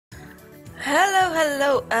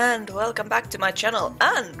Hello, and welcome back to my channel,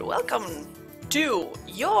 and welcome to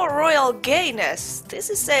your Royal Gayness. This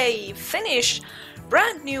is a Finnish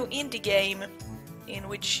brand new indie game in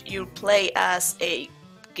which you play as a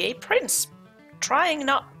gay prince, trying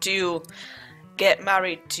not to get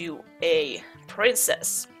married to a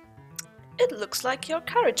princess. It looks like your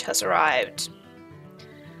carriage has arrived.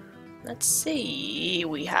 Let's see,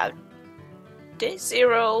 we have day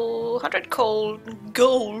 0, 100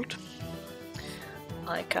 gold.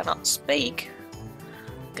 I cannot speak.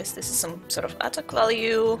 Guess this is some sort of attack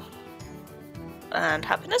value. And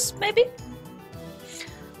happiness, maybe?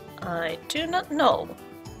 I do not know.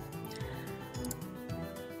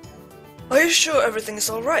 Are you sure everything is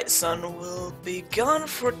alright, son? We'll be gone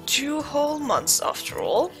for 2 whole months after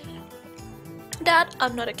all. Dad,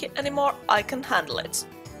 I'm not a kid anymore, I can handle it.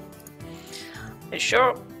 Are you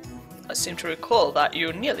sure? I seem to recall that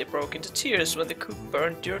you nearly broke into tears when the cook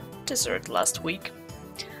burned your dessert last week.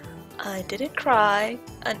 I didn't cry,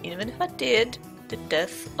 and even if I did, the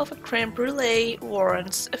death of a creme brulee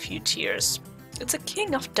warrants a few tears. It's a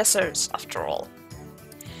king of desserts, after all.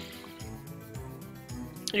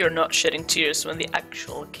 You're not shedding tears when the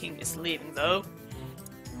actual king is leaving, though.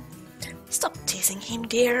 Stop teasing him,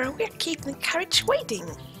 dear. We're keeping the carriage waiting.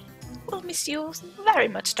 We'll miss you very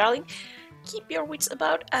much, darling. Keep your wits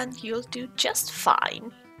about and you'll do just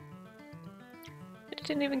fine. We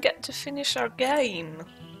didn't even get to finish our game.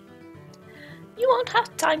 You won't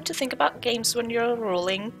have time to think about games when you're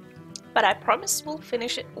ruling, but I promise we'll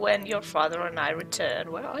finish it when your father and I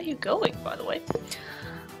return. Where are you going, by the way?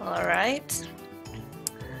 Alright.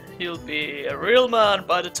 You'll be a real man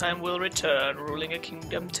by the time we'll return. Ruling a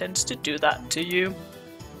kingdom tends to do that to you.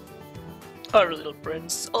 Our little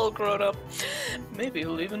prince, all grown up. Maybe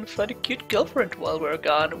he'll even find a cute girlfriend while we're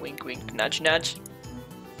gone. Wink wink, nudge nudge.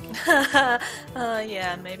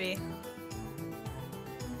 Yeah, maybe.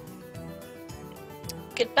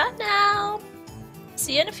 Goodbye now.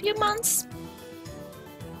 See you in a few months.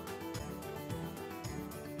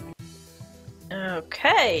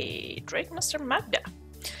 Okay, Drake Master Magda.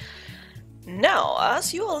 Now,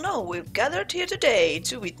 as you all know, we've gathered here today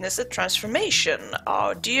to witness a transformation.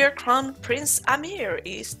 Our dear Crown Prince Amir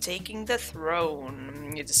is taking the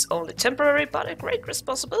throne. It is only temporary, but a great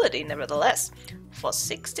responsibility nevertheless. For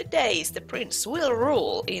 60 days, the prince will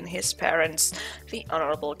rule in his parents, the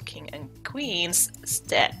Honorable King and Queen's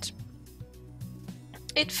stead.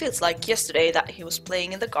 It feels like yesterday that he was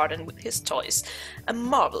playing in the garden with his toys. A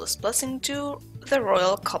marvelous blessing to the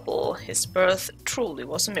royal couple. His birth truly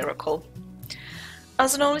was a miracle.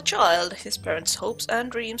 As an only child, his parents' hopes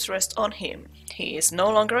and dreams rest on him. He is no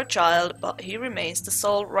longer a child, but he remains the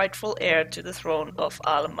sole rightful heir to the throne of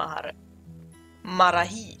Al-Marahi.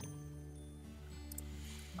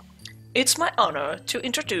 It's my honor to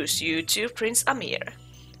introduce you to Prince Amir,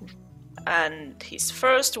 and his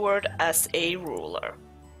first word as a ruler.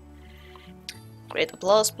 Great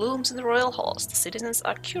applause blooms in the royal halls. The citizens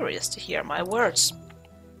are curious to hear my words.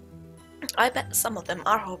 I bet some of them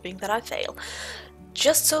are hoping that I fail,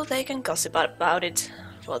 just so they can gossip about it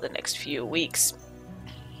for the next few weeks.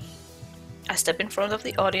 I step in front of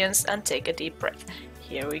the audience and take a deep breath.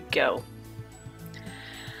 Here we go.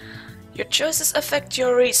 Your choices affect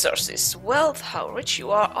your resources, wealth, how rich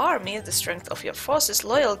you are, army, the strength of your forces,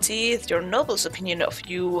 loyalty, your nobles' opinion of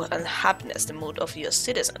you, and happiness, the mood of your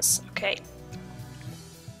citizens. Okay.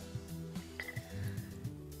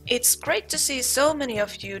 It's great to see so many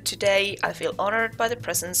of you today. I feel honored by the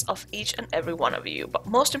presence of each and every one of you, but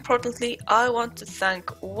most importantly, I want to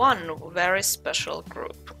thank one very special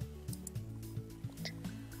group.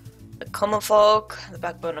 The common folk, the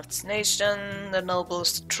backbone of this nation, the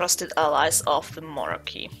nobles, the trusted allies of the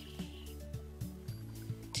monarchy.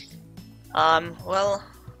 Well,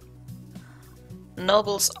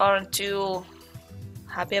 nobles aren't too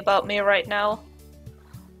happy about me right now,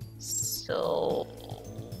 so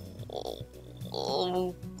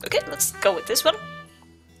okay, let's go with this one.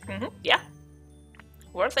 Yeah,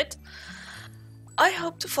 worth it. I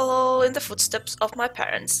hope to follow in the footsteps of my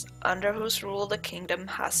parents, under whose rule the kingdom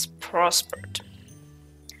has prospered.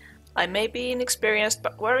 I may be inexperienced,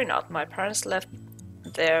 but worry not, my parents left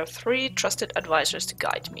their 3 trusted advisors to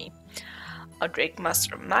guide me. Our Drake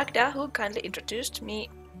Master Magda, who kindly introduced me,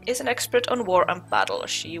 is an expert on war and battle.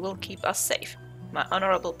 She will keep us safe. My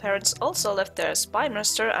honorable parents also left their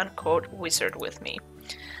spymaster and court wizard with me.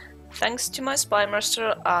 Thanks to my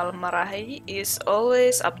spymaster, Al-Marahi is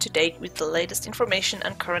always up to date with the latest information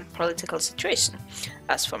and current political situation.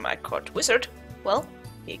 As for my court wizard, well,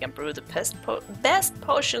 he can brew the best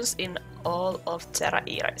potions in all of Terra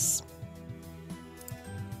Iris.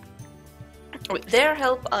 With their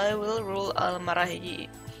help, I will rule Al-Marahi.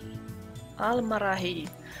 Al-Marahi.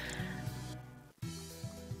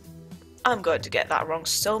 I'm going to get that wrong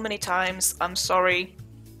so many times. I'm sorry.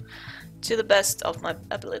 To the best of my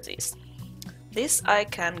abilities. This I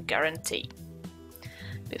can guarantee.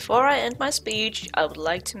 Before I end my speech, I would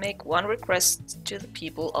like to make one request to the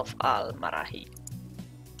people of Al-Marahi.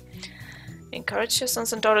 Encourage your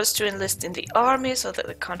sons and daughters to enlist in the army so that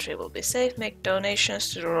the country will be safe. Make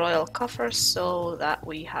donations to the royal coffers so that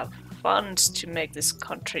we have funds to make this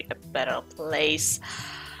country a better place.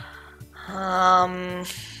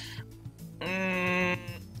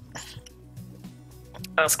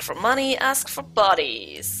 Ask for money, ask for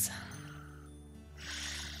bodies.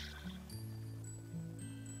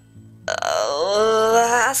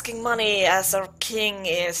 Asking money as our king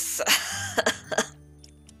is...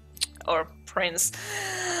 or prince.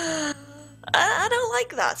 I don't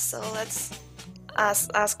like that, so let's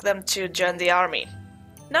ask them to join the army.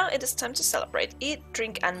 Now it is time to celebrate, eat,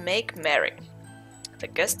 drink and make merry. The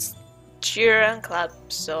guests cheer and clap,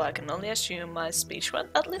 so I can only assume my speech went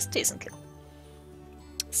at least decently.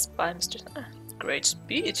 Spy Mr. Great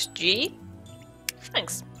speech, G.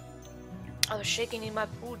 Thanks. I was shaking in my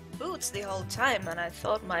boots the whole time and I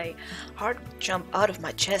thought my heart would jump out of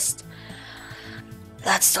my chest.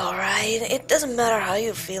 That's alright, it doesn't matter how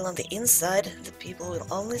you feel on the inside, the people will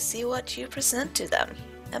only see what you present to them.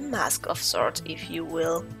 A mask of sorts, if you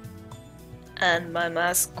will. And my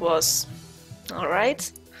mask was...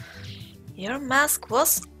 alright? Your mask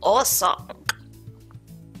was awesome!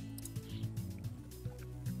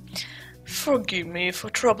 Forgive me for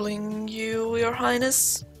troubling you, Your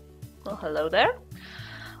Highness. Well, hello there.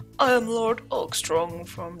 I am Lord Oakstrong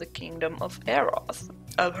from the Kingdom of Eroth.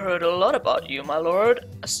 I've heard a lot about you, my lord,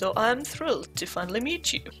 so I'm thrilled to finally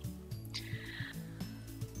meet you.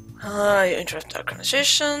 You interrupt our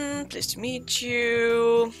conversation. Pleased to meet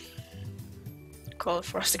you. Call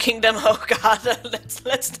for us the kingdom. Oh god,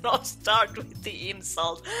 let's not start with the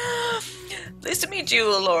insult. Pleased to meet you,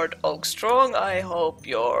 Lord Oakstrong. I hope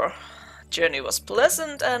your journey was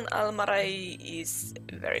pleasant and Al-Marahi is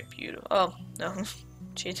very beautiful. Oh, no.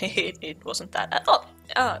 It wasn't that at all.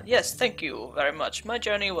 Yes, thank you very much. My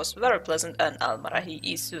journey was very pleasant and Al-Marahi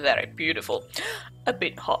is very beautiful. A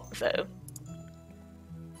bit hot though.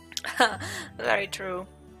 Very true.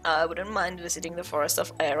 I wouldn't mind visiting the forest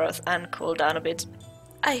of Aeroth and cool down a bit.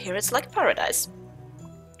 I hear it's like paradise.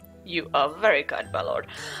 You are very kind, my lord.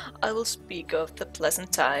 I will speak of the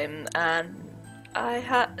pleasant time I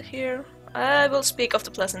will speak of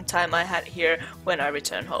the pleasant time I had here when I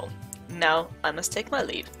return home. Now I must take my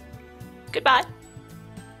leave. Goodbye.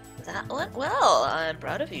 That went well. I'm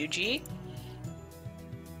proud of you, G.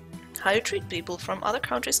 How you treat people from other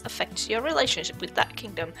countries affects your relationship with that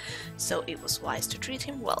kingdom, so it was wise to treat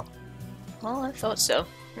him well. Well, I thought so.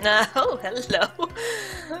 Oh, hello.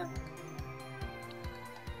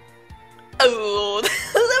 Oh,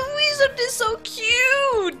 the wizard is so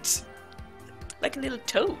cute! Like a little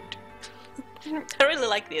toad. I really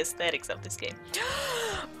like the aesthetics of this game.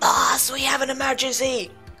 So we have an emergency!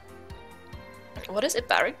 What is it,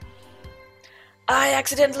 Barry? I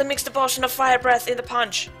accidentally mixed a potion of fire breath in the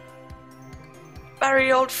punch.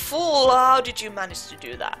 Barry, old fool, how did you manage to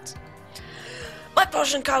do that? My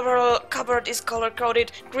potion cupboard is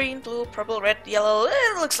color-coded. Green, blue, purple, red, yellow.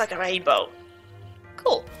 It looks like a rainbow.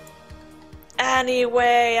 Cool.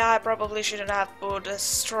 Anyway, I probably shouldn't have put the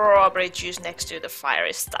strawberry juice next to the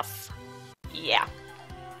fiery stuff. Yeah.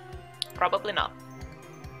 Probably not.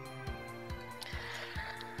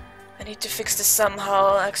 I need to fix this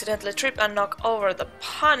somehow. Accidentally trip and knock over the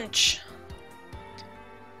punch.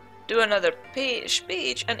 Do another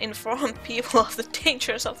speech and inform people of the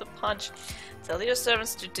dangers of the punch. Tell your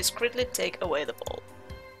servants to discreetly take away the bowl.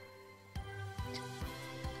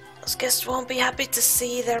 Those guests won't be happy to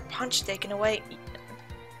see their punch taken away.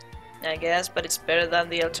 I guess, but it's better than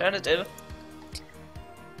the alternative.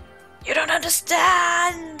 You don't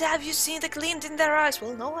understand! Have you seen the glint in their eyes?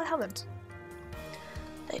 Well, no, I haven't.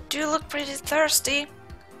 They do look pretty thirsty.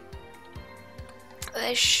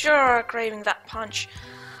 They sure are craving that punch.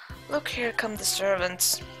 Look, here come the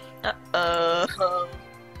servants. Uh-oh.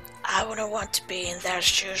 I wouldn't want to be in their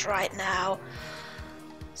shoes right now.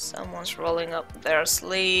 Someone's rolling up their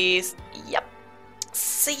sleeves. Yep.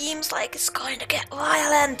 Seems like it's going to get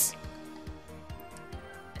violent.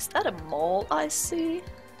 Is that a mole I see?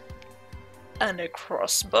 And a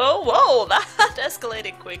crossbow? Whoa, that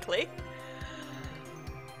escalated quickly.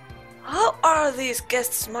 How are these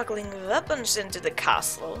guests smuggling weapons into the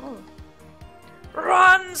castle?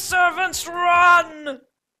 Run, servants, run!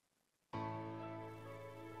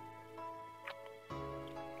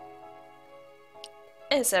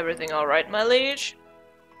 Is everything alright, my liege?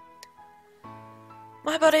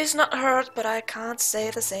 My body's not hurt, but I can't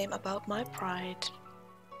say the same about my pride.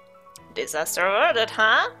 Disaster averted,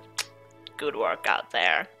 huh? Good work out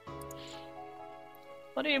there.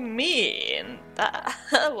 What do you mean? That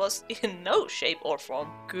was in no shape or form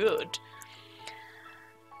good.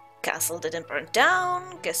 Castle didn't burn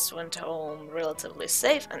down, guests went home relatively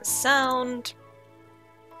safe and sound.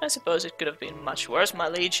 I suppose it could have been much worse, my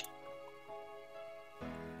liege.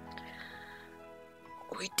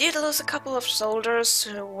 We did lose a couple of soldiers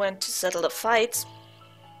who went to settle the fight.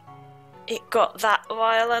 It got that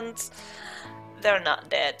violent. They're not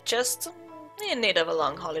dead, just in need of a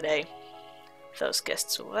long holiday. Those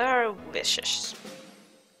guests were vicious.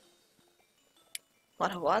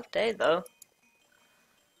 What a wild day, though.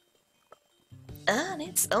 And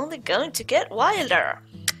it's only going to get wilder.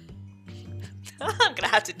 I'm gonna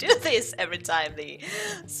have to do this every time the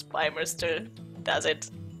Spymaster does it.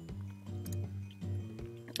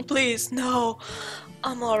 Please, no.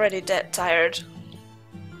 I'm already dead tired.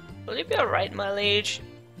 Will you be alright, my liege?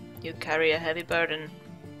 You carry a heavy burden.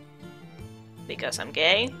 Because I'm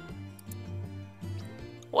gay?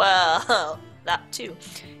 Well, that too.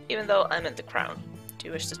 Even though I'm in the crown. Do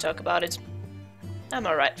you wish to talk about it? I'm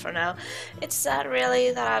alright for now. It's sad,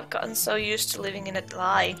 really, that I've gotten so used to living in a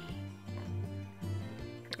lie.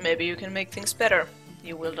 Maybe you can make things better.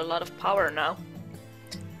 You wield a lot of power now.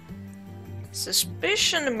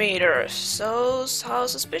 Suspicion meter shows how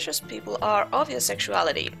suspicious people are of your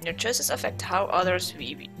sexuality. Your choices affect how others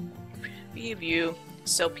view you,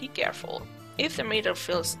 so be careful. If the meter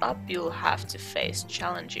fills up, you'll have to face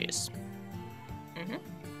challenges.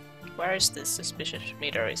 Where is this suspicious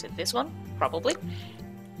meter? Is it this one? Probably.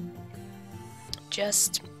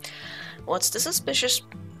 Just... what's the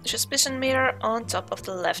suspicion meter on top of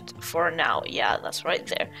the left for now? Yeah, that's right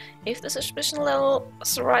there. If the suspicion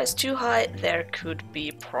levels rise too high, there could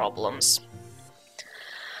be problems.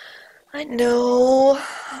 I know.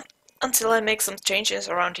 Until I make some changes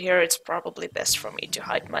around here, it's probably best for me to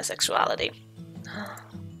hide my sexuality.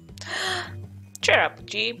 Cheer up,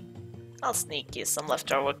 G. I'll sneak you some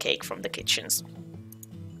leftover cake from the kitchens.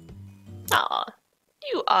 Aw,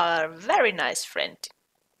 you are a very nice friend.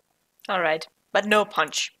 Alright, but no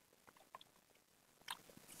punch.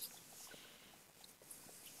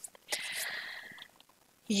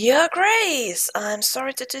 Your Grace, I'm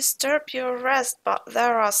sorry to disturb your rest, but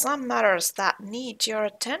there are some matters that need your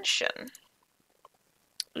attention.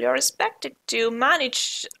 You're expected to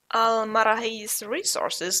manage Al-Marahi's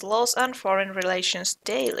resources, laws and foreign relations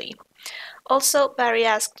daily. Also, Barry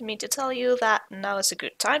asked me to tell you that now is a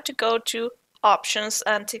good time to go to options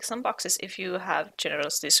and tick some boxes if you have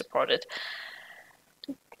generously supported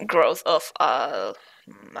growth of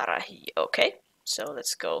Al-Marahi. Okay, so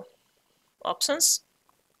let's go. Options.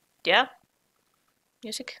 Yeah.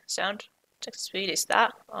 Music, sound, text speed is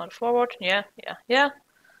that. On forward. Yeah.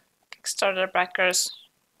 Kickstarter backers.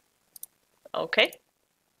 Okay.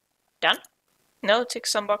 Done. No, tick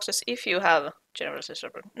some boxes if you have generously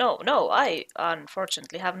supported. No, I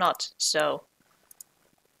unfortunately have not, so...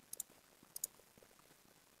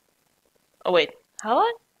 Oh wait, how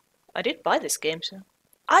I did buy this game, so...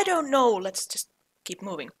 I don't know, let's just keep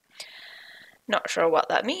moving. Not sure what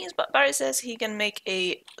that means, but Barry says he can make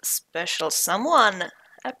a special someone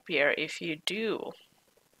appear if you do.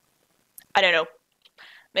 I don't know.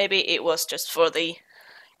 Maybe it was just for the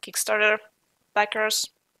Kickstarter backers.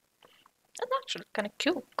 That's actually kind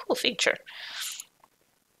of cool feature.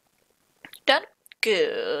 Done.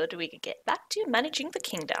 Good. We can get back to managing the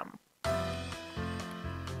kingdom.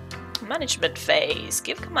 Management phase.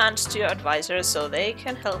 Give commands to your advisors so they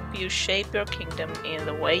can help you shape your kingdom in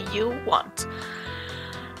the way you want.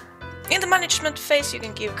 In the management phase, you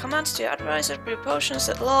can give commands to your advisor, brew potions,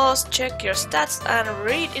 set laws, check your stats, and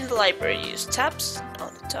read in the library. Use tabs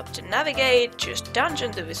on the top to navigate. Choose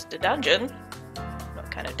dungeon to visit the dungeon. What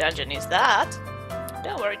kind of dungeon is that?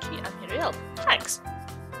 Don't worry, G, I'm here to help. Thanks.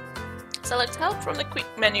 Select help from the quick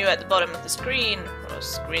menu at the bottom of the screen, or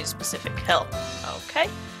screen-specific help. Okay.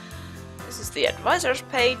 This is the advisors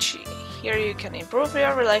page. Here you can improve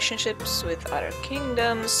your relationships with other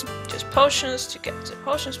kingdoms, choose potions to get to the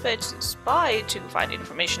potions page, spy to find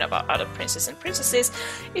information about other princes and princesses.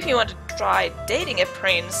 If you want to try dating a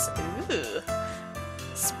prince,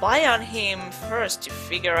 spy on him first to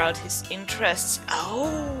figure out his interests.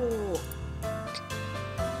 Oh!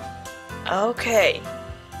 Okay.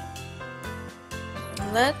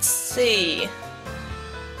 Let's see.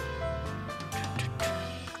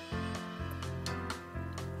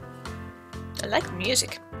 I like the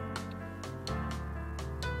music.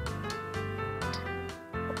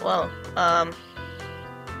 Well,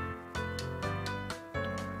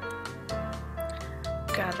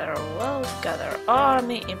 Gather wealth, gather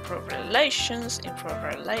army, improve relations,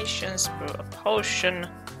 brew a potion.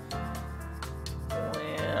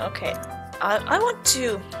 Okay, I want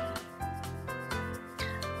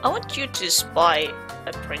you to spy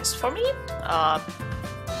a prince for me.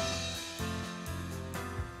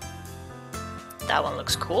 That one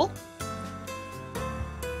looks cool.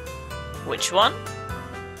 Which one?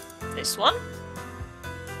 This one?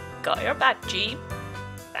 Got your back, G.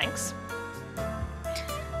 Thanks.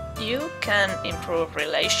 You can improve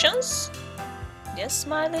relations. Yes,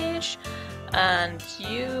 my liege. And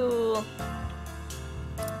you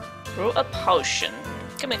brew a potion.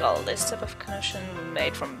 Chemical. This type of connection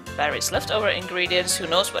made from various leftover ingredients. Who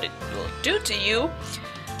knows what it will do to you?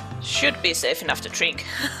 Should be safe enough to drink.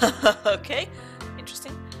 Okay,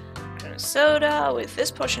 interesting. Soda. With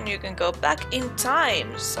this potion you can go back in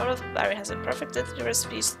time. Sort of. Barry hasn't perfected the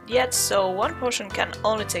recipes yet, so one potion can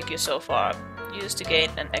only take you so far. Used to gain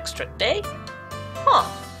an extra day? Huh.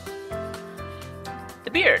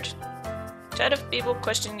 The beard. Tired of people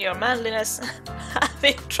questioning your manliness?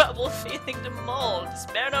 Having trouble feeling the mold?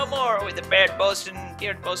 Spare no more. With the beard potion,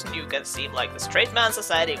 you can seem like the straight man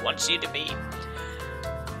society wants you to be.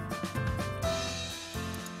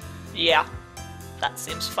 Yeah, that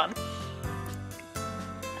seems fun.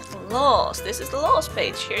 Laws. This is the laws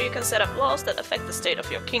page. Here you can set up laws that affect the state of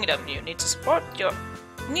your kingdom. You need to support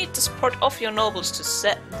of your nobles to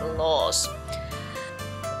set the laws.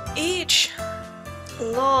 Each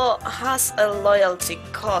law has a loyalty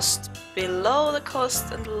cost. Below the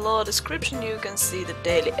cost and the law description you can see the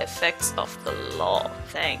daily effects of the law.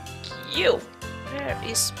 Thank you. Where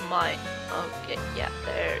is my... Okay, yeah,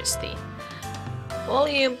 there is the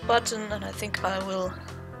volume button, and I think I will...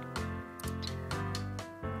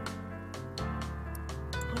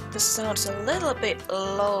 The sound's a little bit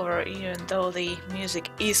lower, even though the music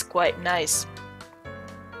is quite nice.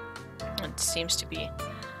 It seems to be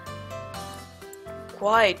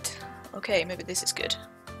quite... Okay, maybe this is good.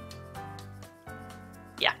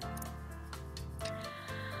 Yeah.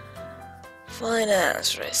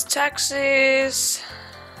 Finance, raise taxes.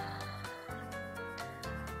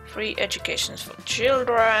 Free education for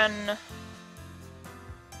children.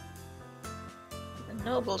 The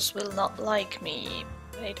nobles will not like me.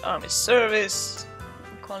 Paid army service,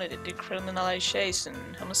 equality decriminalization,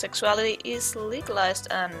 homosexuality is legalized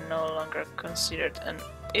and no longer considered an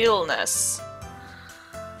illness.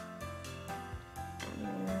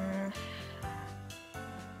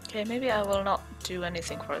 Okay, maybe I will not do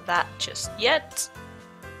anything for that just yet.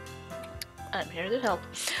 I'm here to help.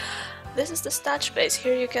 This is the stats page.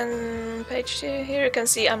 Here you can here you can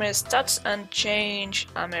see Amir's stats and change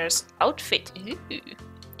Amir's outfit. Ooh.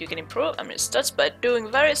 You can improve Amir's stats by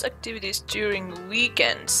doing various activities during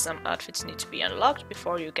weekends. Some outfits need to be unlocked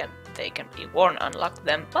before they can be worn. Unlock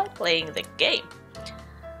them by playing the game.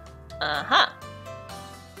 Aha.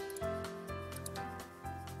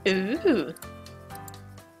 Ooh.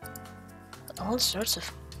 All sorts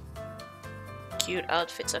of cute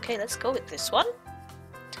outfits. Okay, let's go with this one.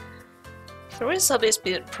 Through his hobbies,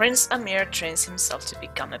 Prince Amir trains himself to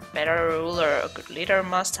become a better ruler. A good leader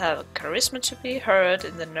must have charisma to be heard,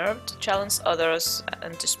 and the nerve to challenge others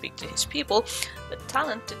and to speak to his people, the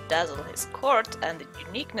talent to dazzle his court, and the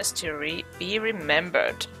uniqueness to be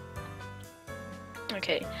remembered.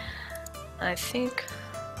 Okay, I think...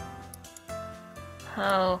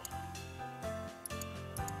 How...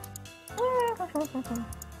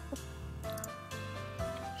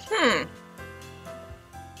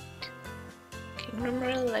 Kingdom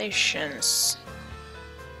relations.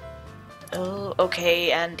 Oh,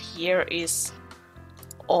 okay, and here is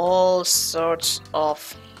all sorts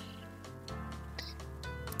of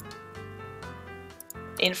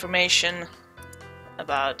information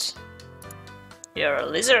about your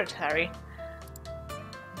lizard, Harry.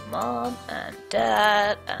 Mom and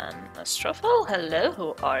Dad and Astrophel. Hello,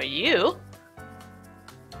 who are you?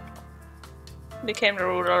 Became the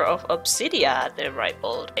ruler of Obsidia at the ripe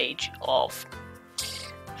old age of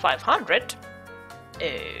 500.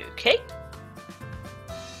 Okay.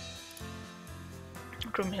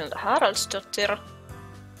 Grumhilda Haraldsdottir.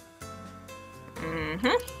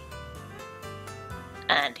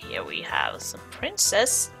 And here we have some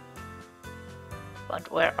princess.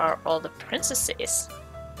 But where are all the princesses?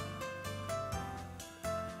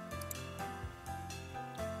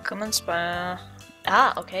 Common spy.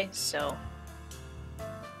 Ah, okay, so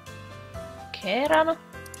Keran,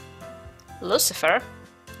 Lucifer,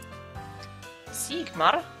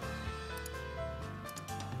 Sigmar,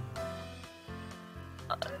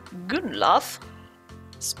 Gunlaf.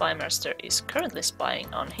 Spymaster is currently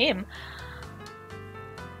spying on him.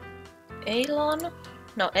 Aelon,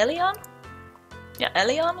 No, Elion? Yeah,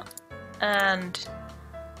 Elion and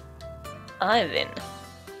Ivan.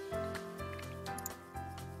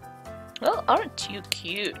 Well, aren't you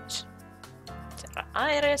cute? Terra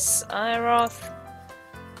Iris, Iroth,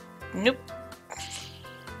 Gnup,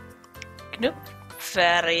 Gnup,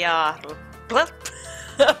 Feriarl.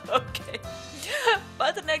 Okay.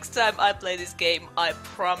 By the next time I play this game, I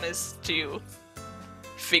promise to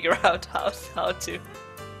figure out how to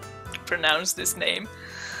pronounce this name.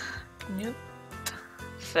 Gnup,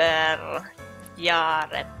 Feriarl?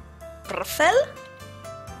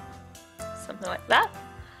 Something like that.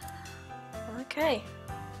 Okay.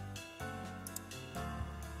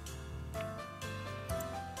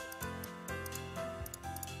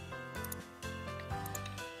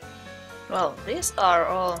 Well, these are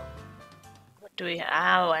all... What do we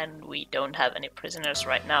have? And we don't have any prisoners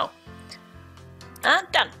right now. And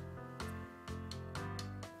done!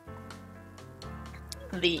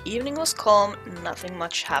 The evening was calm, nothing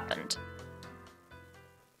much happened.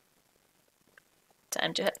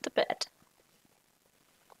 Time to head to bed.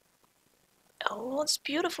 Oh, it's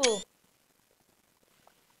beautiful!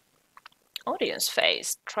 Audience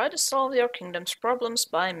phase. Try to solve your kingdom's problems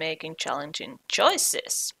by making challenging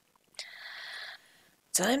choices.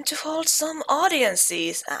 Time to hold some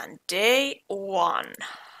audiences, and day 1.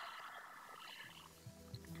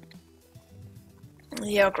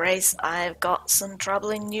 Your Grace, I've got some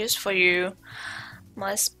troubling news for you.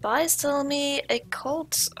 My spies tell me a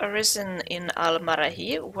cult's arisen in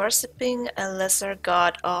Al-Marahi, worshipping a lesser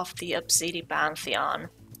god of the Obsidian pantheon.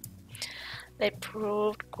 They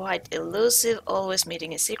proved quite elusive, always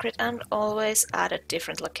meeting in secret and always at a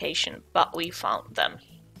different location, but we found them.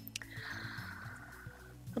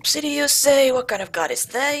 Obsidian, you say, what kind of god is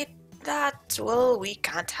they? That, well, we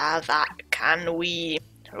can't have that, can we?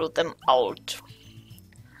 Root them out.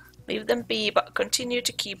 Leave them be, but continue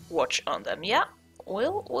to keep watch on them, yeah?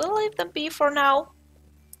 We'll leave them be for now.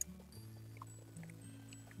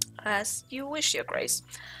 As you wish, Your Grace,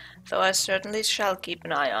 though I certainly shall keep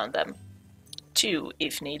an eye on them. Too,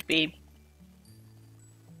 if need be.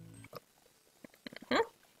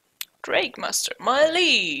 Drakemaster, my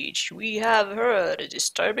liege, we have heard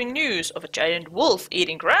disturbing news of a giant wolf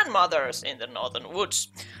eating grandmothers in the northern woods.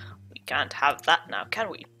 We can't have that now, can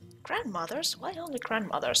we? Grandmothers? Why only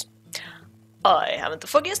grandmothers? I haven't the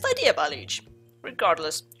foggiest idea, my liege.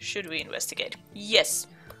 Regardless, should we investigate? Yes.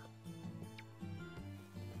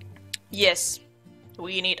 Yes,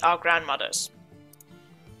 we need our grandmothers.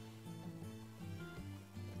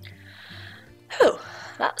 Oh,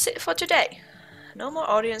 that's it for today. No more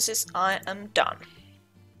audiences, I am done.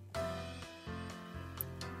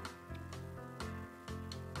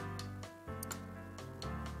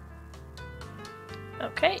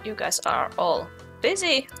 Okay, you guys are all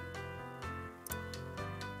busy.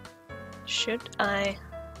 Should I...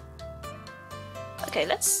 Okay,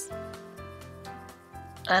 let's...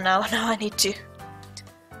 And now I need to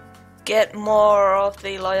get more of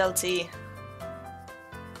the loyalty.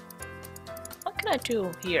 What can I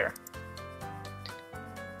do here?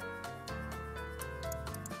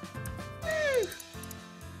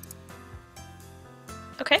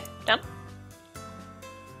 Okay, done.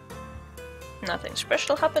 Nothing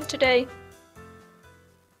special happened today.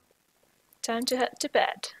 Time to head to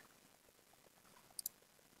bed.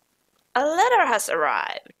 A letter has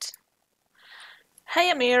arrived.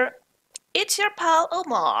 Hey Amir, it's your pal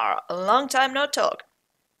Omar. A long time no talk.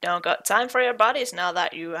 Don't got time for your buddies now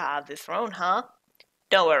that you have the throne, huh?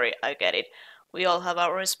 Don't worry, I get it. We all have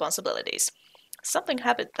our responsibilities. Something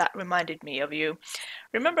happened that reminded me of you.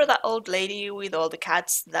 Remember that old lady with all the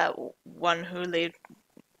cats, that one who lived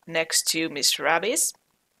next to Miss Rabbis?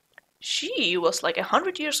 She was like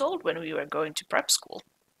 100 years old when we were going to prep school.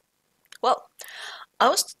 Well, I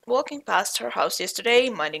was walking past her house yesterday,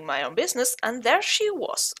 minding my own business, and there she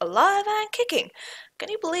was, alive and kicking. Can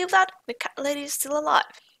you believe that? The cat lady is still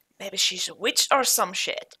alive. Maybe she's a witch or some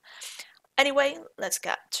shit. Anyway, let's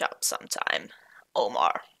catch up sometime.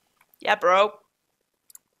 Omar. Yeah, bro.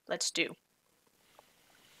 Let's do.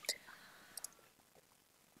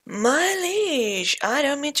 My liege, I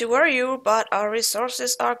don't mean to worry you, but our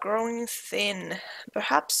resources are growing thin.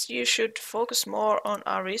 Perhaps you should focus more on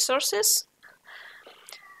our resources?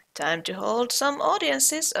 Time to hold some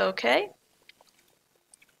audiences, okay?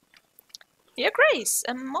 Your Grace,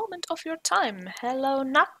 a moment of your time. Hello,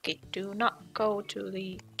 Naki. Do not go to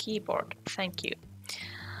the keyboard. Thank you.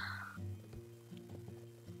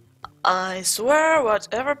 I swear,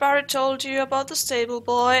 whatever Barry told you about the stable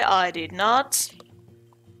boy, I did not.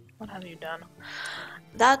 What have you done?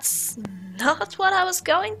 That's not what I was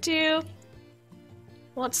going to.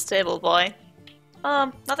 What stable boy?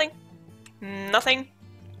 Nothing. Nothing.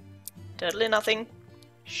 Totally nothing.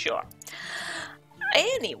 Sure.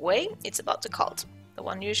 Anyway, it's about the cult. The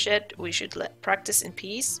one you said we should let practice in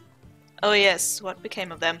peace. Oh yes, what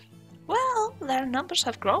became of them? Well, their numbers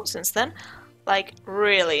have grown since then. Like,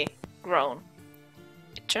 really grown.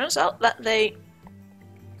 It turns out that they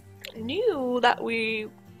knew that we...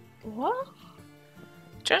 What?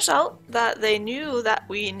 Turns out that they knew that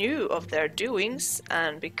we knew of their doings,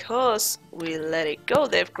 and because we let it go,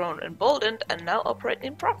 they've grown emboldened and now operate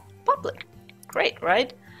in public. Great,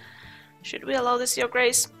 right? Should we allow this, Your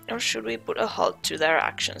Grace, or should we put a halt to their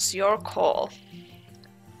actions? Your call.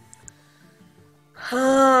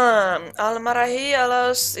 Al-Marahi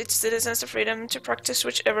allows its citizens the freedom to practice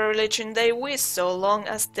whichever religion they wish, so long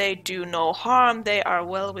as they do no harm, they are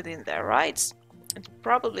well within their rights. It's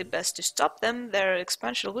probably best to stop them. Their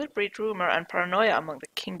expansion will breed rumor and paranoia among the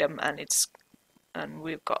kingdom, and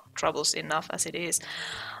we've got troubles enough as it is.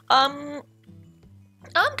 I'm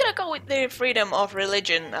gonna go with the freedom of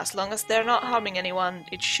religion. As long as they're not harming anyone,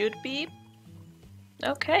 it should be.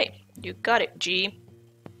 Okay, you got it, G.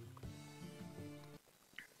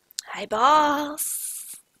 Hi,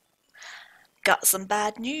 boss. Got some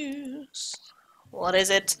bad news. What is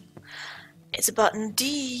it? It's about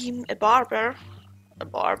Nadim, a barber. A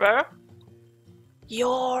barber?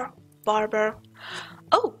 Your barber?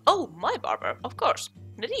 Oh, my barber, of course.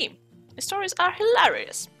 Nadim. His stories are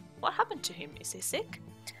hilarious. What happened to him? Is he sick?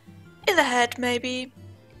 In the head, maybe.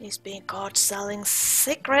 He's being caught selling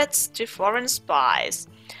cigarettes to foreign spies.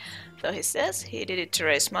 Though he says he did it to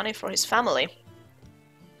raise money for his family.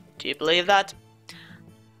 Do you believe that?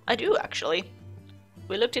 I do, actually.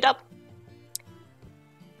 We looked it up.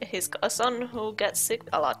 He's got a son who gets sick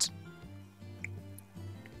a lot.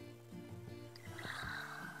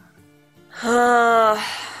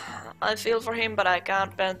 I feel for him, but I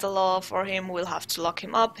can't bend the law for him. We'll have to lock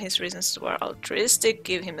him up. His reasons were altruistic.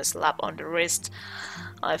 Give him a slap on the wrist.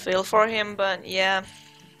 I feel for him, but yeah,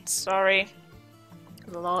 sorry.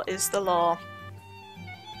 The law is the law.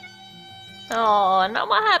 Oh, now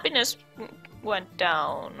my happiness went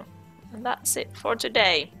down. And that's it for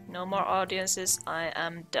today. No more audiences, I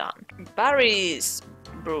am done. Barry's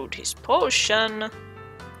brewed his potion.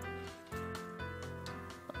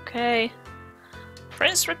 Okay.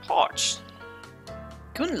 Prince reports.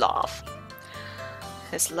 Gunlaf.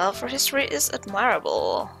 His love for history is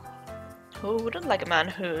admirable. Who wouldn't like a man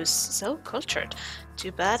who's so cultured?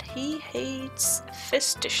 Too bad he hates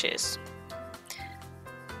fish dishes.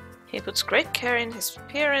 He puts great care in his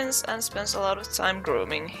appearance and spends a lot of time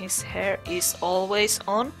grooming. His hair is always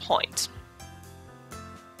on point.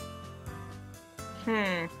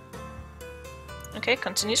 Okay,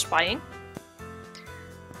 continue spying.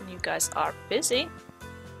 And you guys are busy.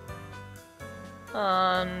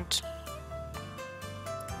 And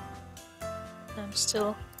I'm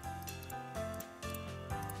still...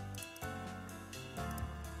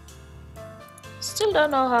 Still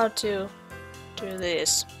don't know how to do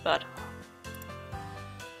this, but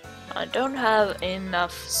I don't have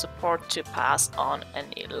enough support to pass on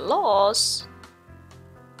any laws.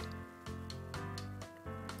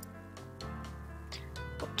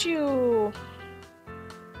 Would you...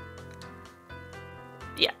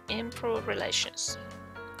 Yeah, improve relations.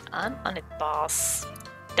 I'm on it, boss.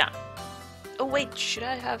 Done. Oh wait, should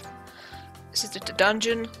I have... Is it the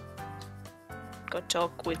dungeon? Go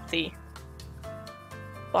talk with the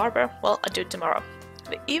barber? Well, I'll do it tomorrow.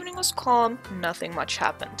 The evening was calm, nothing much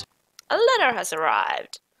happened. A letter has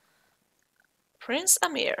arrived. Prince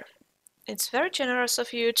Amir, it's very generous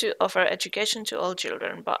of you to offer education to all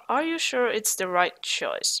children, but are you sure it's the right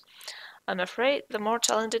choice? I'm afraid the more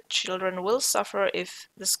talented children will suffer if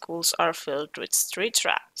the schools are filled with street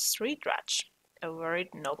rats. A worried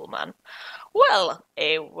nobleman. Well,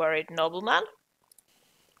 a worried nobleman?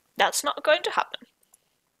 That's not going to happen.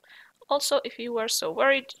 Also, if you were so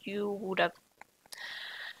worried, you would have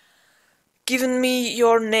given me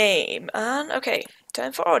your name. And okay,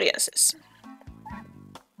 time for audiences.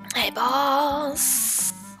 Hey,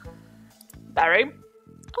 boss. Barry,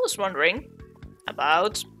 I was wondering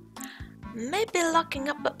about... Maybe locking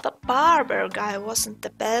up the barber guy wasn't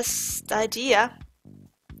the best idea.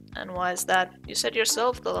 And why is that? You said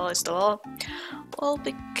yourself the law is the law. Well,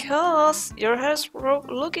 because your hair's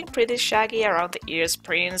looking pretty shaggy around the ears,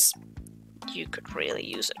 Prince. You could really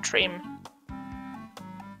use a trim.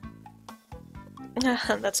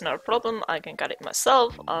 That's not a problem, I can cut it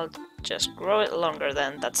myself. I'll just grow it longer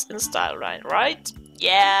then. That's in style, right?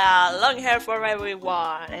 Yeah, long hair for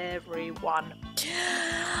everyone.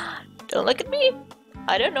 Don't look at me.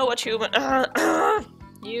 I don't know what human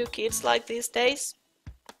you kids like these days.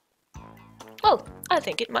 Well, I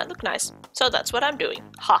think it might look nice, so that's what I'm doing.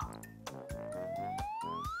 Ha!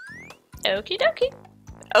 Okie dokie.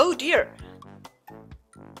 Oh dear!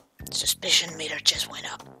 Suspicion meter just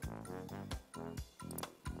went up.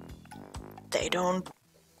 They don't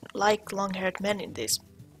like long-haired men in this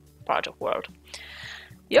part of the world.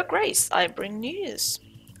 Your Grace, I bring news.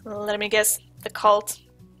 Let me guess, the cult.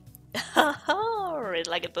 Read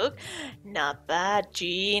like a book? Not bad,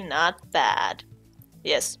 G, not bad.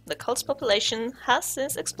 Yes, the cult's population has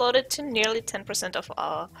since exploded to nearly 10% of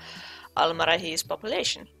Al-Marahi's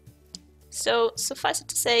population. So, suffice it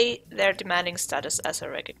to say, they're demanding status as a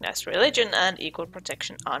recognized religion and equal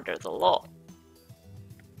protection under the law.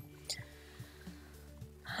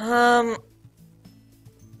 And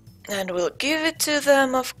we'll give it to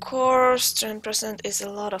them, of course. 10% is a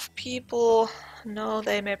lot of people. No,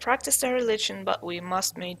 they may practice their religion, but we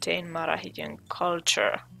must maintain Marahian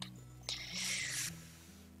culture.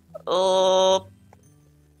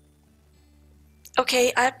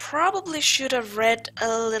 Okay, I probably should have read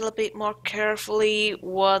a little bit more carefully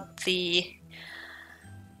what the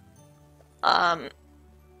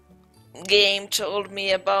game told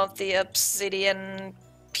me about the Obsidian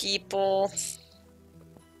people.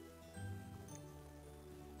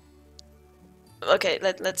 Okay,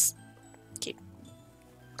 let's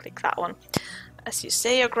click that one. As you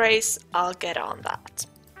say, Your Grace, I'll get on that.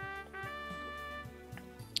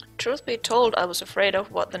 Truth be told, I was afraid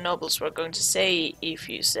of what the nobles were going to say if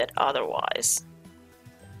you said otherwise.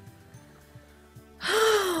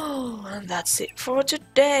 And that's it for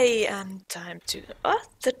today, and time to...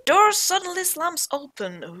 the door suddenly slams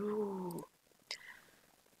open. Ooh.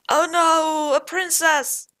 Oh no, a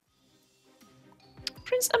princess!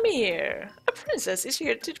 Prince Amir, a princess is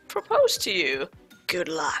here to propose to you. Good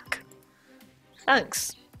luck.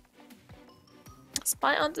 Thanks.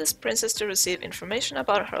 Spy on this princess to receive information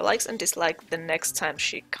about her likes and dislikes the next time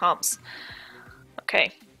she comes.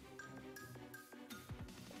 Okay.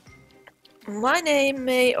 My name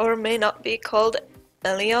may or may not be called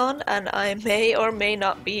Elion, and I may or may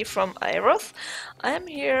not be from Iroth. I am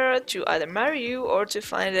here to either marry you or to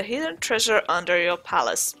find a hidden treasure under your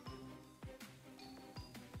palace.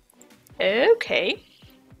 Okay.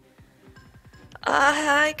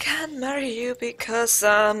 I can't marry you because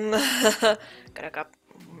gotta come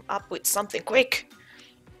up with something quick.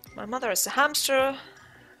 My mother is a hamster.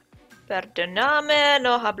 Perdoname,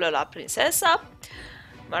 no hablo la princesa.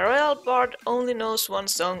 My royal bard only knows one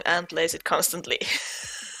song and plays it constantly.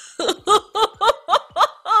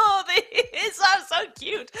 Oh, these are so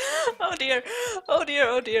cute. Oh dear, oh dear,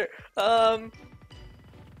 oh dear.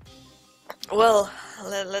 Well,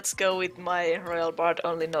 let's go with my royal bard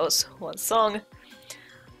only knows one song.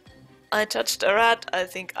 I touched a rat, I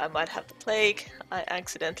think I might have the plague. I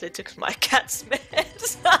accidentally took my cat's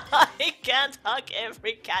meds. I can't hug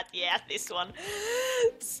every cat, yeah, this one.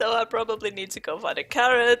 So I probably need to go find a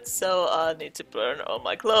carrot, so I need to burn all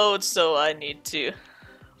my clothes, so I need to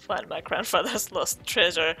find my grandfather's lost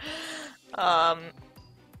treasure.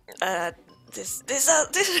 This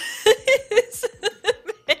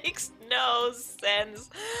makes no sense.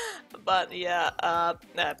 But yeah, I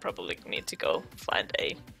probably need to go find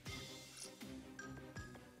a...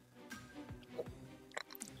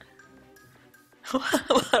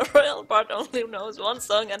 My royal bard only knows one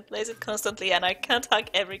song and plays it constantly, and I can't hug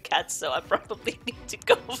every cat, so I probably need to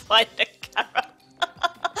go find a carrot.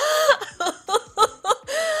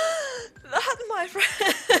 That, my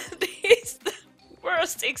friend, is the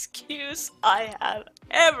worst excuse I have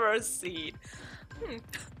ever seen.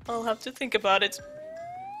 I'll have to think about it.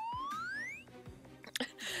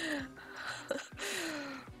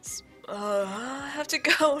 I have to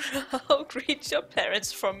go now. Greet your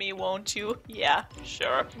parents for me, won't you? Yeah,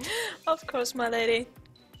 sure. Of course, my lady.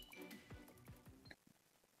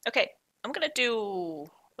 Okay, I'm gonna do...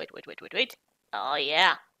 Wait. Oh,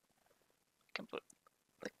 yeah. I can put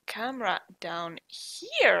the camera down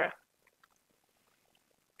here.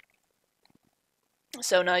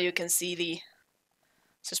 So now you can see the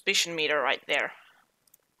suspicion meter right there.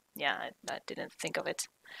 Yeah, I didn't think of it.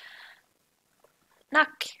 Nak.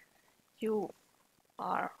 You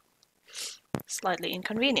are slightly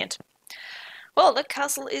inconvenient. Well, the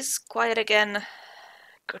castle is quiet again.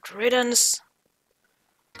 Good riddance.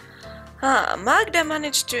 Magda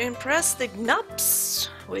managed to impress the Gnops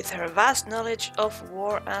with her vast knowledge of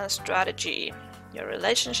war and strategy. Your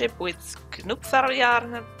relationship with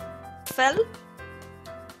Knupferjarnfell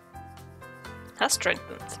has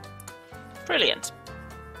strengthened. Brilliant.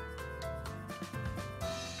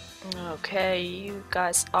 Okay, you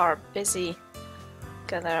guys are busy.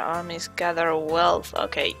 Gather armies, gather wealth.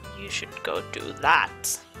 Okay, you should go do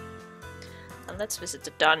that. and let's visit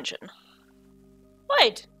the dungeon.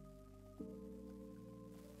 Wait!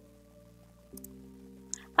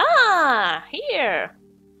 Ah, here!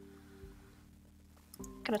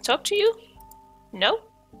 Can I talk to you? No?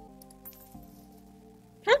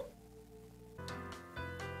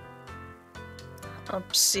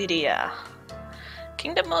 Obsidia.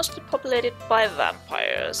 Kingdom mostly populated by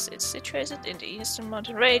vampires. It's situated in the eastern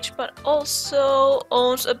mountain range, but also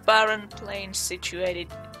owns a barren plain situated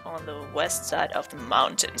on the west side of the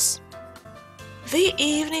mountains. The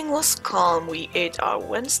evening was calm. We ate our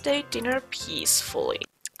Wednesday dinner peacefully.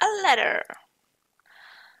 A letter.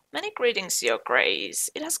 Many greetings, Your Grace.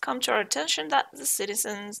 It has come to our attention that the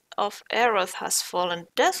citizen of Eroth has fallen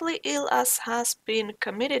deathly ill as has been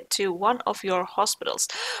committed to one of your hospitals.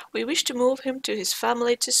 We wish to move him to his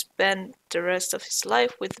family to spend the rest of his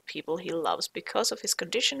life with the people he loves. Because of his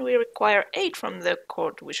condition, we require aid from the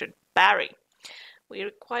court wizard Barry. We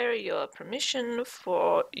require your permission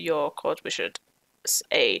for your court wizard's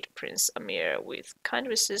aid, Prince Amir, with kind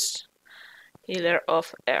wishes, Healer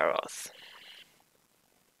of Eroth.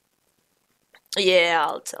 Yeah,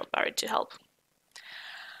 I'll tell Barry to help.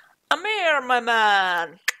 Amir, my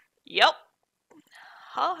man! Yup.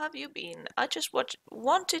 How have you been? I just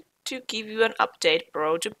wanted to give you an update,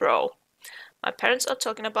 bro to bro. My parents are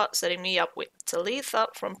talking about setting me up with Talitha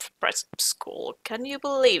from prep school. Can you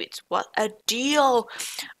believe it? What a deal!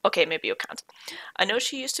 Okay, maybe you can't. I know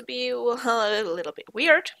she used to be, well, a little bit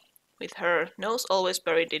weird, with her nose always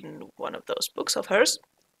buried in one of those books of hers.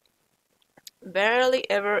 Barely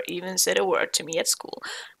ever even said a word to me at school.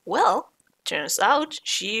 Well, turns out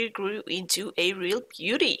she grew into a real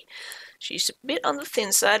beauty. She's a bit on the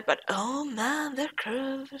thin side, but oh man, the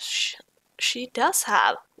curves she does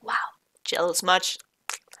have. Wow, jealous much?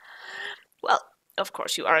 Well, of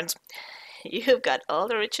course you aren't. You've got all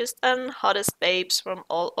the richest and hottest babes from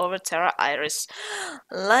all over Terra Iris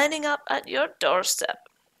lining up at your doorstep.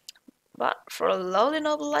 But for a lowly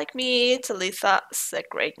noble like me, Talitha's a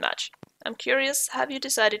great match. I'm curious, have you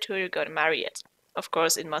decided who you're going to marry yet? Of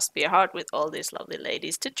course, it must be hard with all these lovely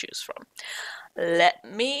ladies to choose from. Let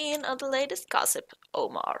me in on the latest gossip,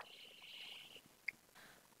 Omar.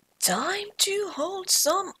 Time to hold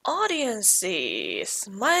some audiences.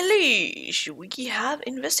 My liege, we have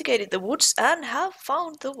investigated the woods and have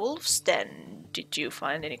found the wolf's den. Did you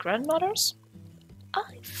find any grandmothers?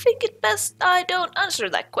 I think it best I don't answer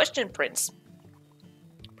that question, Prince.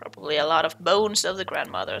 Probably a lot of bones of the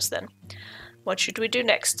grandmothers, then. What should we do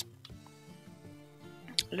next?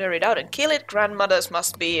 Lure it out and kill it. Grandmothers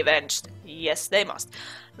must be avenged. Yes, they must.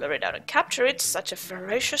 Lure it out and capture it. Such a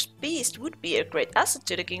ferocious beast would be a great asset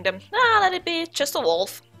to the kingdom. Let it be just a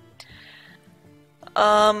wolf.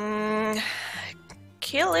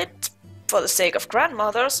 Kill it for the sake of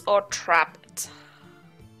grandmothers or trap it?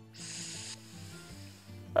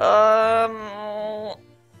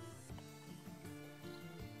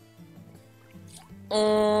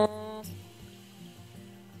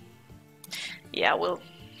 Yeah, we'll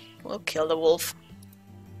kill the wolf.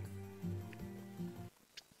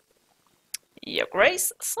 Your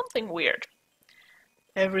Grace, something weird.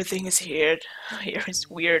 Everything is here. Here is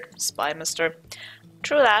weird, Spymaster.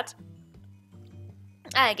 True that.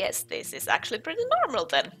 I guess this is actually pretty normal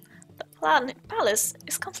then. The palace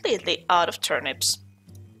is completely out of turnips.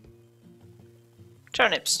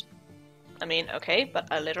 Turnips. I mean, okay, but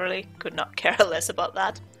I literally could not care less about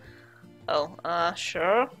that. Oh,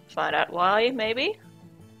 sure. Find out why, maybe?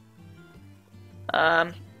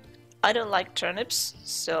 I don't like turnips,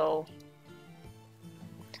 so...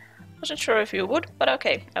 Wasn't sure if you would, but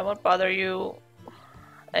okay. I won't bother you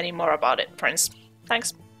any more about it, Prince.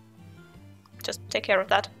 Thanks. Just take care of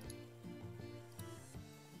that.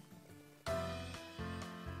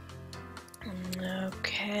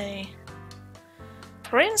 Okay.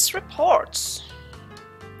 Prince reports.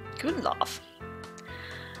 Gunlaf.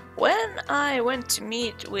 When I went to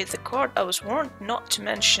meet with the court, I was warned not to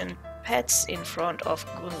mention pets in front of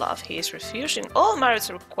Gunlaf. He is refusing all marriage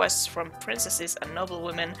requests from princesses and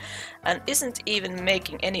noblewomen and isn't even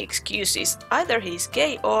making any excuses. Either he's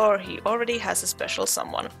gay or he already has a special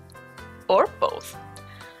someone. Or both.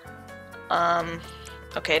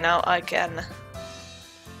 Okay, now I can...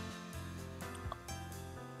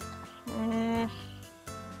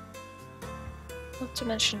 Not to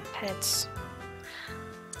mention pets.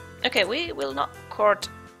 Okay, we will not court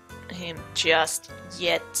him just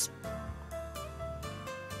yet.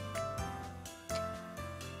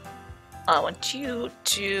 I want you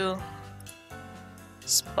to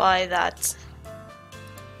spy that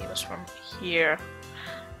he was from here.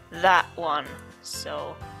 That one.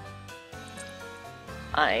 So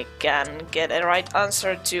I can get a right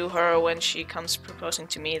answer to her when she comes proposing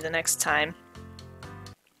to me the next time.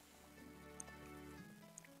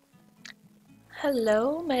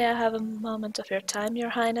 Hello, may I have a moment of your time, Your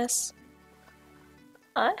Highness?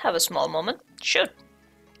 I have a small moment. Shoot.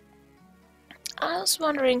 I was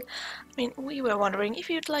wondering, we were wondering if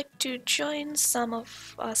you'd like to join some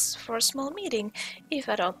of us for a small meeting, if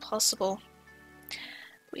at all possible.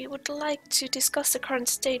 We would like to discuss the current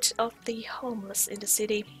state of the homeless in the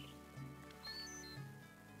city.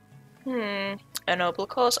 A noble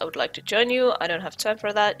cause. I would like to join you. I don't have time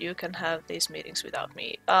for that. You can have these meetings without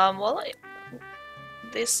me.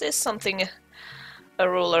 This is something a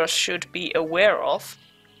ruler should be aware of.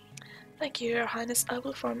 Thank you, Your Highness. I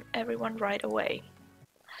will inform everyone right away.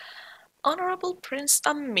 Honorable Prince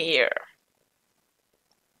Amir.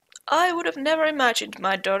 I would have never imagined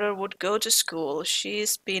my daughter would go to school.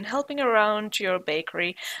 She's been helping around your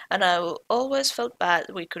bakery, and I always felt bad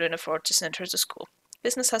we couldn't afford to send her to school.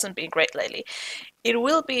 Business hasn't been great lately. It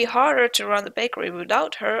will be harder to run the bakery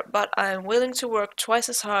without her, but I'm willing to work twice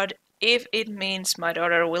as hard if it means my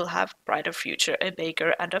daughter will have a brighter future, a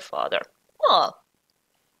baker and a father. Oh,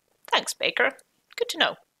 thanks, Baker. Good to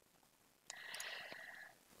know.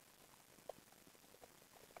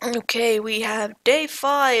 Okay, we have day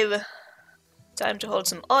 5. Time to hold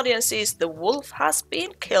some audiences. The wolf has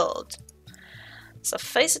been killed.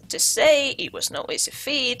 Suffice it to say, it was no easy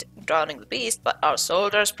feat, drowning the beast, but our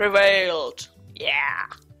soldiers prevailed. Yeah!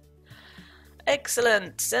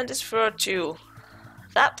 Excellent, send his fur to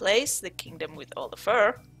that place, the kingdom with all the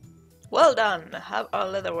fur. Well done, have our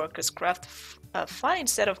leatherworkers craft a fine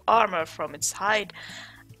set of armor from its hide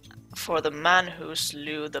for the man who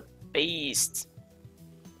slew the beast.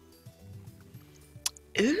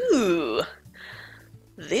 Ooh!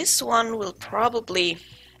 This one will probably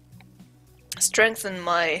strengthen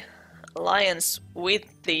my alliance with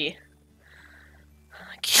the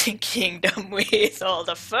kingdom with all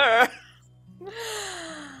the fur.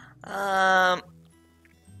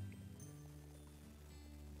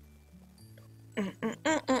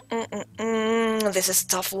 This is a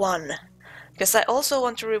tough one, because I also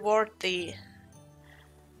want to reward the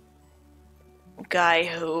guy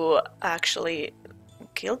who actually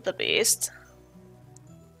killed the beast.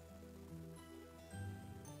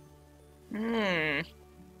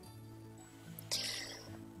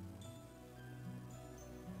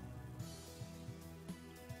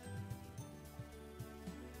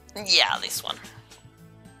 Yeah, this one.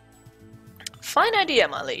 Fine idea,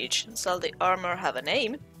 my liege. Shall the armor have a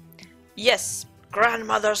name? Yes,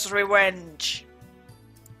 Grandmother's Revenge.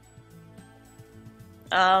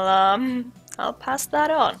 I'll pass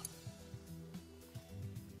that on.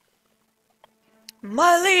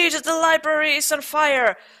 My liege, the library is on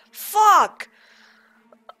fire! Fuck!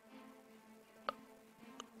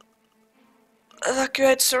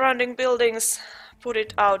 Evacuate surrounding buildings. Put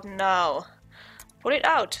it out now. Put it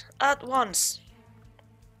out, at once.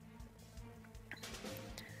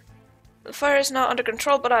 The fire is now under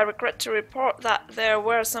control, but I regret to report that there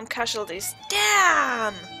were some casualties.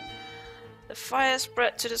 Damn! The fire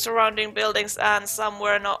spread to the surrounding buildings and some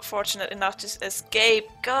were not fortunate enough to escape.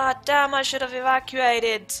 God damn, I should have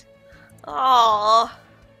evacuated. Aww.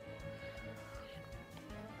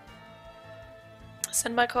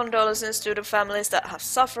 Send my condolences to the families that have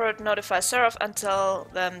suffered, notify Seraph and tell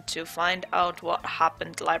them to find out what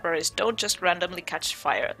happened. Libraries don't just randomly catch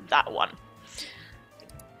fire. That one.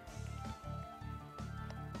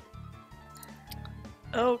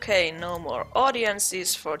 Okay, no more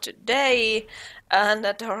audiences for today, and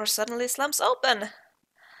the door suddenly slams open.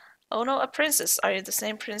 Oh no, a princess. Are you the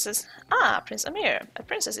same princess? Ah, Prince Amir. A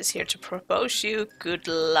princess is here to propose you. Good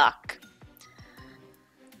luck.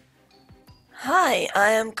 Hi, I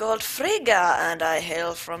am called Frigga, and I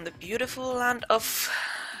hail from the beautiful land of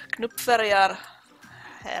Knupferjar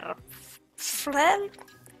Herfrel.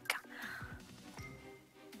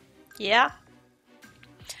 Yeah.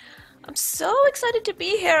 I'm so excited to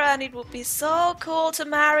be here, and it would be so cool to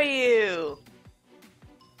marry you.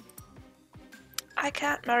 I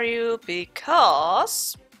can't marry you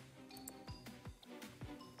because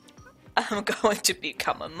I'm going to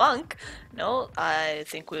become a monk. No, I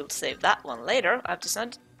think we'll save that one later. I've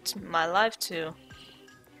decided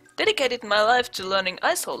dedicated my life to learning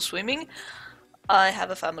ice hole swimming. I have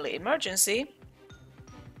a family emergency.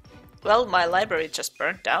 Well, my library just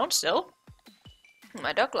burnt down, so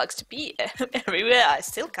my dog likes to be everywhere. I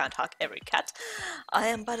still can't hug every cat. I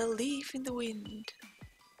am but a leaf in the wind.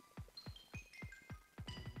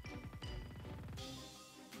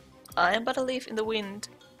 I am but a leaf in the wind,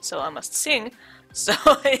 so I must sing. So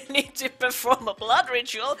I need to perform a blood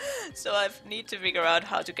ritual, so I need to figure out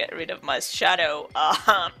how to get rid of my shadow.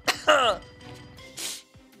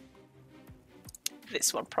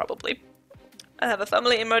 This one probably. I have a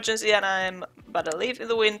family emergency and I'm about to leave in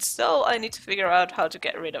the wind, so I need to figure out how to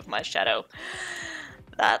get rid of my shadow.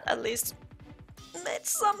 That at least made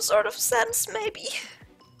some sort of sense, maybe.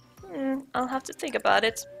 I'll have to think about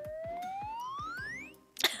it.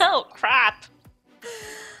 Oh, crap!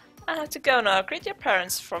 I have to go now. Greet your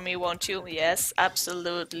parents for me, won't you? Yes,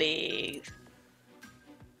 absolutely.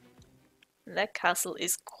 The castle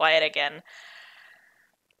is quiet again.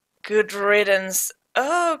 Good riddance.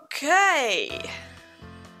 Okay.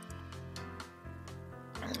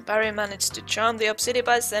 Barry managed to charm the Obsidian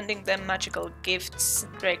by sending them magical gifts.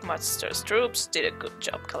 Drake Master's troops did a good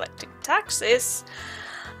job collecting taxes.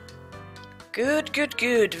 Good, good,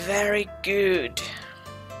 good. Very good.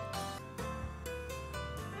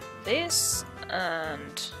 This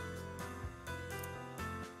and...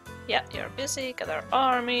 yeah, you're busy. Gather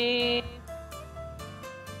army.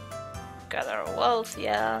 Gather wealth,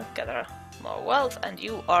 yeah. Gather more wealth, and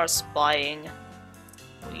you are spying.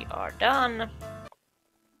 We are done.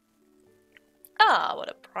 Ah, what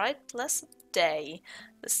a bright, blessed day.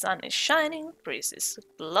 The sun is shining, the breeze is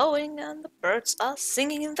blowing, and the birds are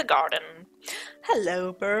singing in the garden.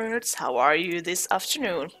 Hello, birds. How are you this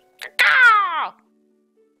afternoon? Caw!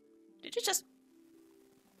 Did you just...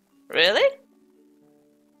 really?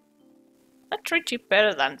 I treat you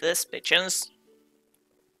better than this, pigeons.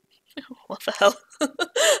 What the hell?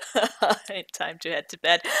 Time to head to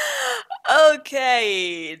bed.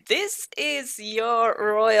 Okay, this is your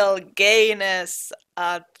Royal Gayness.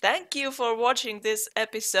 Thank you for watching this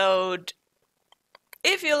episode.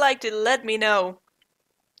 If you liked it, let me know.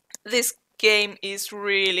 This game is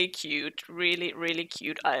really cute, really, really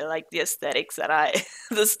cute. I like the aesthetics and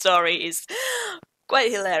the story is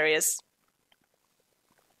quite hilarious.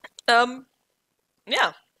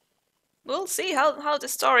 Yeah, we'll see how the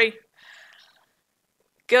story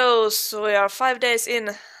goes. We are 5 days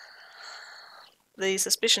in. The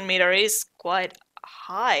suspicion meter is quite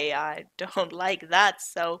high. I don't like that,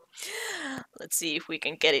 so let's see if we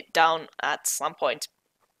can get it down at some point.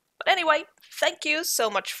 But anyway, thank you so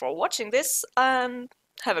much for watching this, and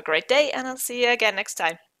have a great day, and I'll see you again next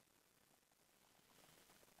time.